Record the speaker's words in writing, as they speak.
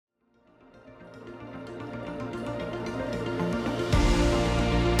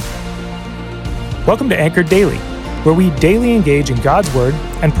Welcome to Anchored Daily, where we daily engage in God's Word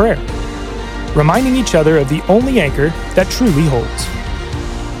and prayer, reminding each other of the only anchor that truly holds.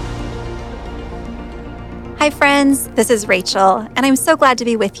 Hi friends, this is Rachel, and I'm so glad to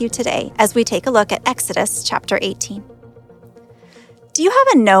be with you today as we take a look at Exodus chapter 18. Do you have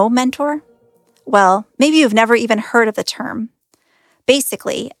a no mentor? Well, maybe you've never even heard of the term.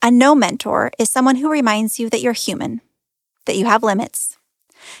 Basically, a no mentor is someone who reminds you that you're human, that you have limits.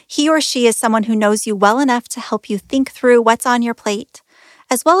 He or she is someone who knows you well enough to help you think through what's on your plate,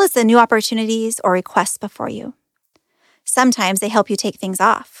 as well as the new opportunities or requests before you. Sometimes they help you take things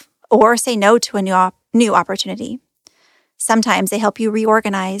off or say no to a new opportunity. Sometimes they help you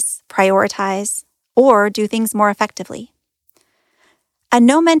reorganize, prioritize, or do things more effectively. A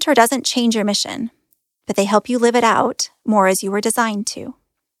no mentor doesn't change your mission, but they help you live it out more as you were designed to.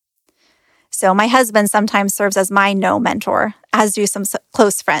 So my husband sometimes serves as my no mentor, as do some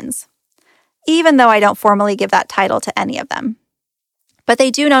close friends, even though I don't formally give that title to any of them. But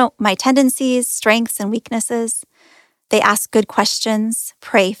they do know my tendencies, strengths, and weaknesses. They ask good questions,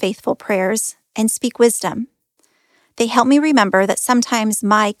 pray faithful prayers, and speak wisdom. They help me remember that sometimes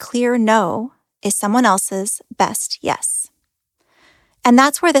my clear no is someone else's best yes. And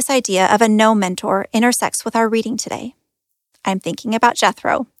that's where this idea of a no mentor intersects with our reading today. I'm thinking about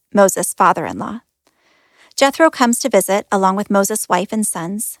Jethro, Moses' father-in-law. Jethro comes to visit along with Moses' wife and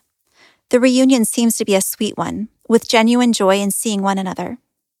sons. The reunion seems to be a sweet one, with genuine joy in seeing one another.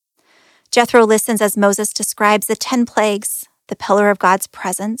 Jethro listens as Moses describes the 10 plagues, the pillar of God's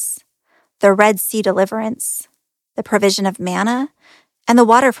presence, the Red Sea deliverance, the provision of manna, and the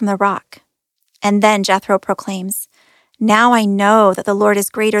water from the rock. And then Jethro proclaims, "Now I know that the Lord is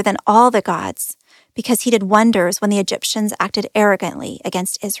greater than all the gods, because he did wonders when the Egyptians acted arrogantly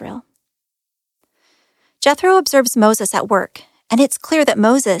against Israel." Jethro observes Moses at work, and it's clear that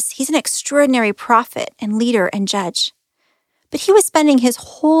Moses, he's an extraordinary prophet and leader and judge. But he was spending his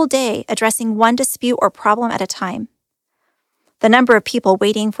whole day addressing one dispute or problem at a time. The number of people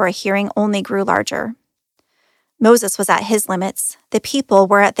waiting for a hearing only grew larger. Moses was at his limits. The people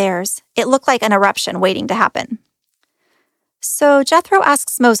were at theirs. It looked like an eruption waiting to happen. So Jethro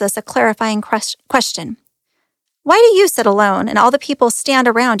asks Moses a clarifying question. "Why do you sit alone and all the people stand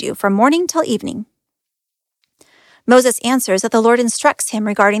around you from morning till evening?" Moses answers that the Lord instructs him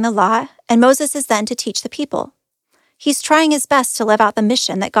regarding the law, and Moses is then to teach the people. He's trying his best to live out the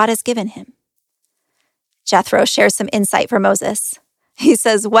mission that God has given him. Jethro shares some insight for Moses. He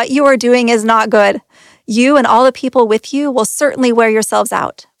says, "What you are doing is not good. You and all the people with you will certainly wear yourselves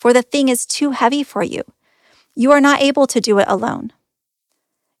out, for the thing is too heavy for you. You are not able to do it alone."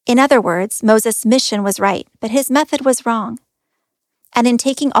 In other words, Moses' mission was right, but his method was wrong. And in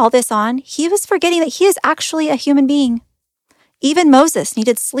taking all this on, he was forgetting that he is actually a human being. Even Moses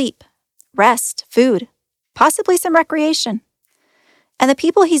needed sleep, rest, food, possibly some recreation. And the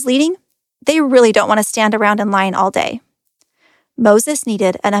people he's leading, they really don't want to stand around in line all day. Moses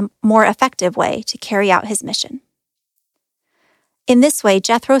needed a more effective way to carry out his mission. In this way,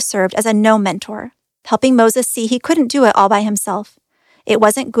 Jethro served as a no mentor, helping Moses see he couldn't do it all by himself. It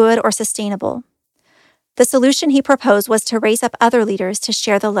wasn't good or sustainable. The solution he proposed was to raise up other leaders to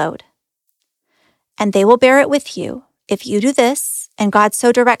share the load. "And they will bear it with you. If you do this, and God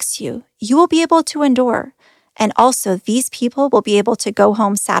so directs you, you will be able to endure, and also these people will be able to go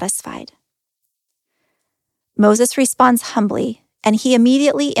home satisfied." Moses responds humbly, and he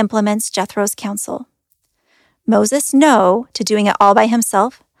immediately implements Jethro's counsel. Moses' no to doing it all by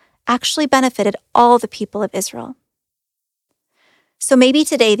himself actually benefited all the people of Israel. So maybe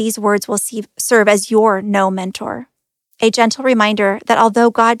today these words will serve as your no mentor, a gentle reminder that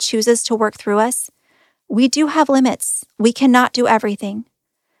although God chooses to work through us, we do have limits. We cannot do everything.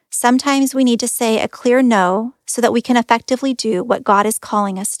 Sometimes we need to say a clear no so that we can effectively do what God is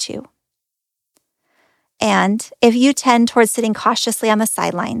calling us to. And if you tend towards sitting cautiously on the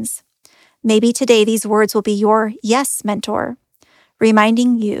sidelines, maybe today these words will be your yes mentor,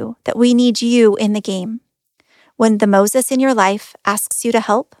 reminding you that we need you in the game. When the Moses in your life asks you to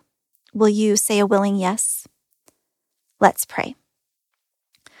help, will you say a willing yes? Let's pray.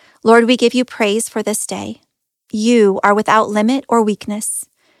 Lord, we give you praise for this day. You are without limit or weakness.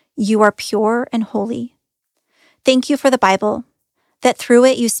 You are pure and holy. Thank you for the Bible, that through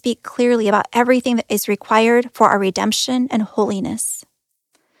it you speak clearly about everything that is required for our redemption and holiness.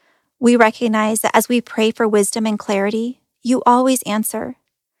 We recognize that as we pray for wisdom and clarity, you always answer,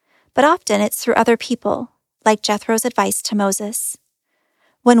 but often it's through other people, like Jethro's advice to Moses.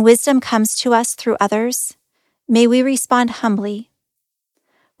 When wisdom comes to us through others, may we respond humbly.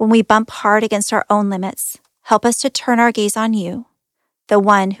 When we bump hard against our own limits, help us to turn our gaze on you, the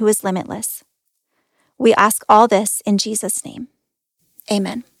one who is limitless. We ask all this in Jesus' name.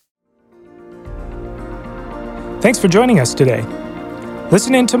 Amen. Thanks for joining us today.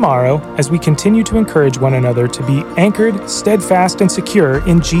 Listen in tomorrow as we continue to encourage one another to be anchored, steadfast, and secure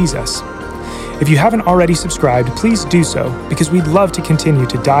in Jesus. If you haven't already subscribed, please do so because we'd love to continue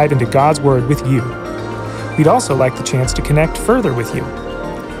to dive into God's Word with you. We'd also like the chance to connect further with you.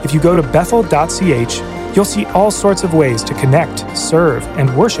 If you go to bethel.ch, you'll see all sorts of ways to connect, serve,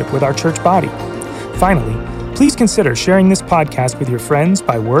 and worship with our church body. Finally, please consider sharing this podcast with your friends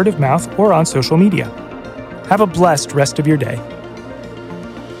by word of mouth or on social media. Have a blessed rest of your day.